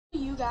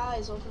You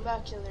guys, welcome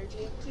back to another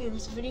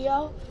Games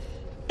video.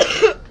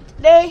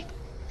 Today,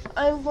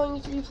 I'm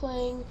going to be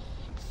playing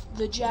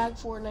the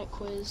IQ Fortnite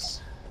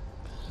quiz.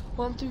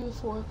 1 through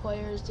 4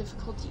 players,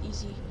 difficulty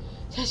easy.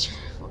 Test your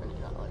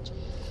Fortnite knowledge.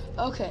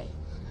 Okay.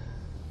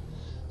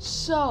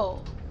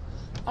 So,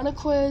 on a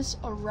quiz,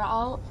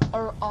 around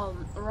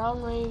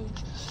range,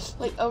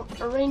 like a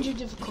range of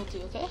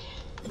difficulty. Okay.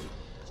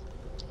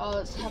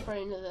 Let's hop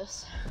right into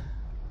this.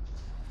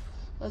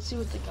 Let's see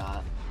what they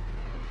got.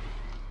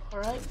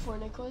 Alright,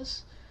 Fortnite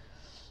quiz.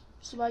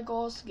 So my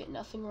goal is to get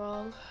nothing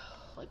wrong,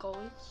 like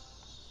always.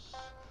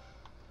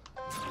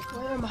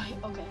 Where am I?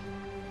 Okay.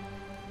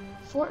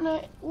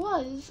 Fortnite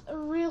was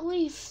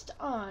released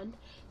on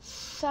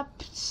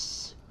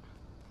It's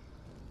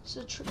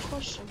a trick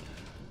question.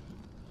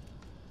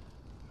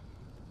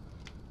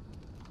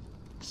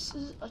 This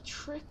is a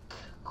trick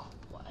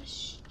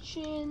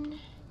question.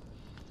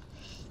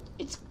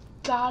 It's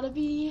gotta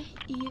be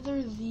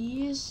either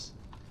these,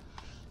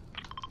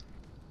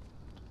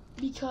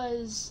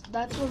 because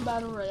that's when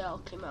Battle Royale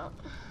came out.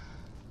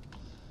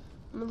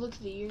 I'm gonna look at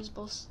the years,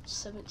 both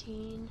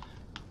 17.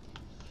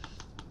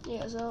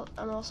 Yeah, so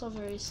I'm also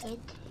very sick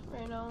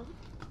right now,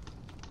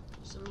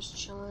 so I'm just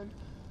chilling.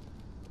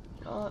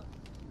 You know what?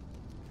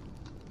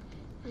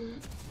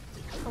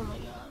 Oh my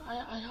god,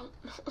 I don't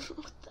know.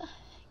 What the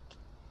heck?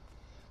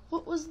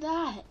 What was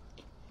that?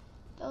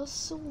 That was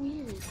so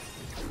weird.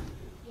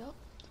 Yep.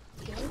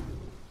 Good.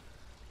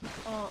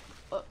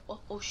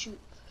 Oh shoot.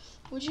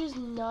 Which is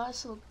not a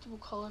selectable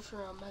color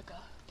for a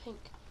mega. Pink.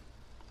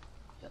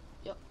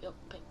 Yep,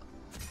 pink.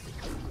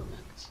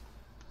 Correct.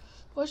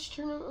 Which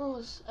tournament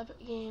was Epic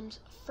Games'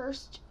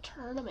 first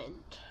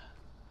tournament?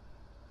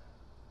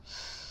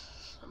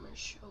 Summer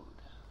Showdown.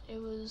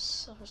 It was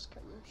Summer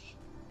Skirmish.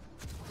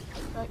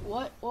 Right,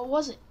 what? What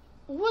was it?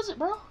 What was it,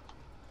 bro?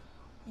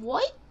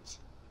 What?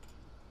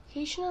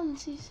 Location on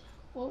season.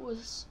 What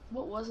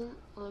wasn't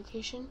the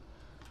location?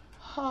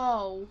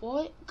 Oh,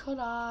 what could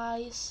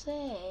I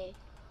say?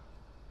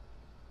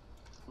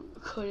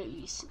 Could it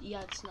be?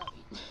 Yeah, it's not.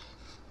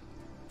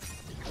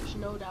 There's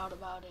no doubt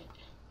about it.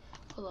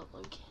 Hold up,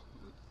 Link.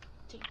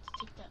 Take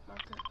that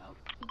marker out.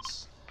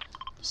 It's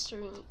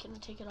disturbing. Can I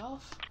take it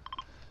off?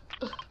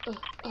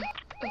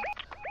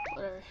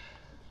 Whatever.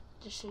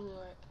 Just seems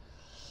alright.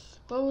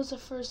 What was the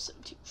first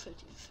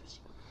 50?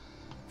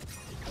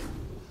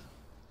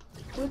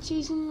 What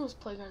season was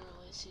Playground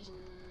released? Season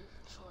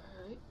 4,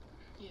 right?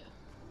 Yeah.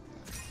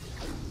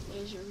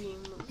 Laser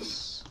beam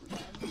was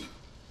bad.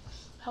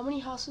 How many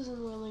houses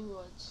in Whirling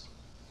Woods?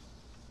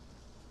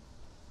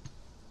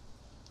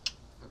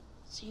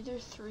 It's either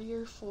 3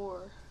 or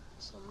 4.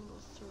 So I'm gonna go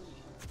 3.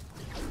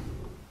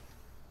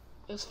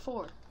 It was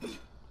 4.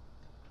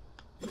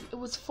 It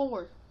was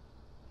 4.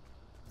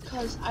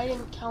 Because I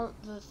didn't count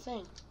the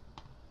thing.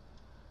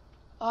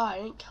 I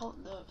didn't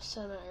count the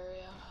center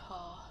area.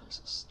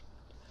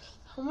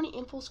 How many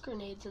impulse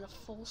grenades in a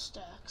full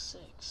stack?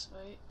 6,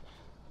 right?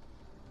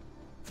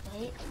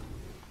 Right?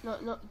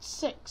 No, it's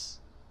 6.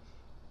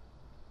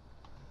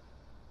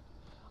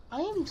 I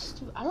am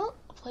stupid. I don't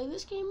play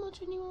this game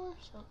much anymore,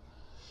 so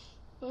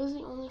it was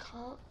the only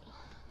comp.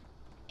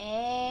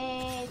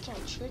 Hey,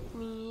 trying to trick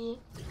me.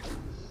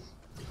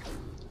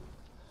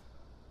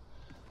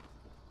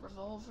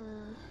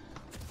 Revolver.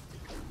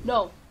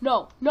 No.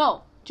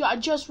 I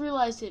just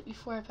realized it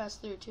before I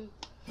passed through too.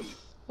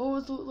 What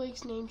was Loot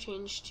Lake's name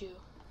changed to?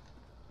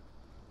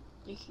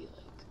 Leaky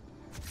Lake.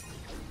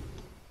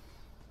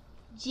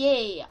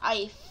 Yay,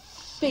 I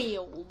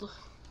failed.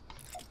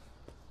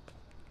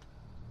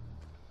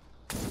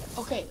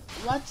 Okay,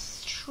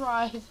 let's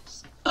try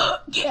this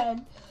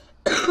again.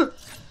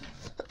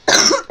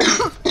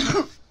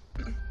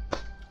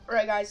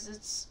 Alright guys,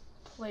 let's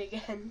play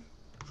again.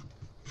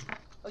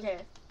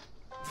 Okay.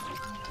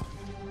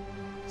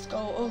 Let's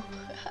go. Oh.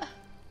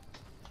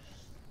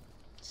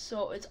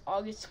 So it's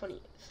August 20th.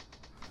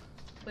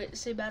 Wait,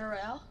 say Battle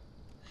Royale?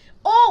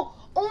 Oh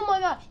my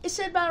god, it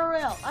said Battle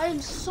Royale. I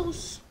am so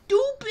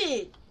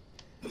stupid.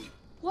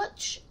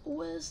 What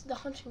was the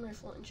hunting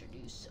rifle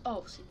introduced?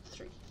 Oh, see,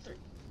 3.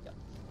 Yep.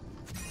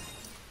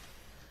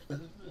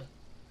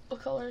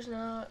 What color is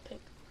not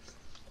pink?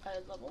 I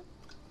level.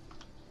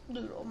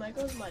 Dude,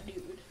 Omega's my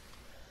dude.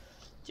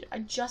 Dude, I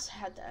just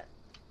had that.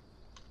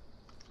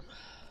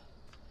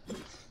 The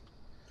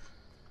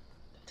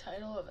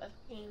title of Epic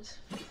Games.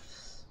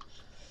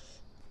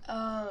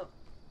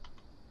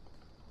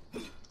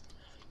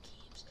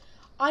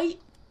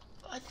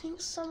 I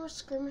think Summer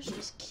Skirmish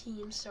is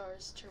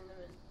Keemstar's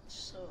tournament.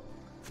 So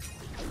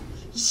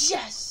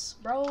yes,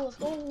 bro, let's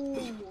go.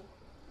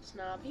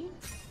 Snappy.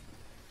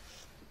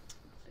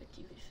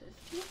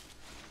 50v50.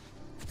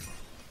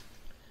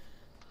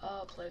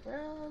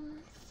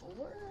 Playground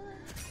 4.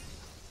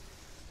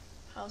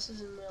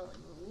 Houses in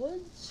Whirling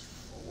Woods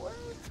 4.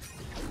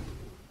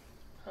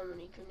 How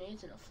many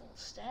grenades in a full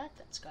stack?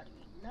 That's gotta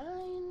be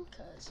 9,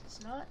 cause it's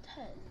not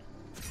 10.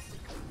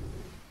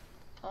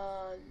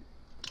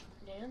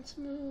 Dance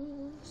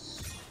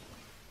moves.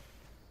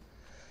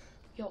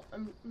 Yo,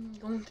 I'm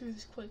going through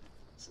this quick.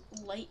 It's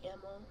light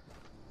ammo.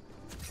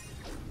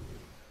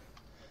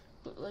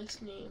 Alex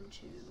name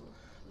to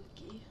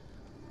Wiki.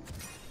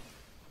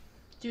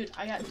 Dude,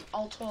 I got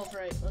all 12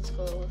 right. Let's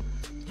go.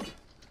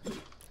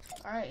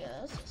 Alright, yeah,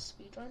 that's a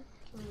speed run.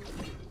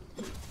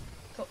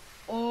 Go.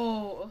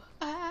 Oh.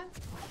 Ah.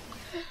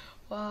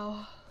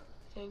 Wow.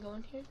 Can I go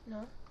in here?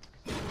 No.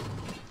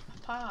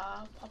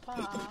 Papa.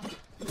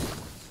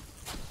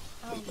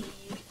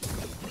 Owie.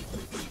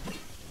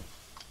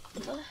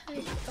 What the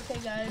heck? Okay,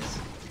 guys.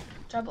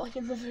 Drop a like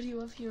in the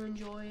video if you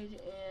enjoyed,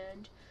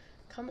 and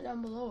comment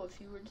down below if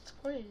you were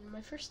disappointed in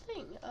my first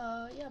thing.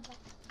 Yeah,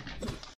 bye.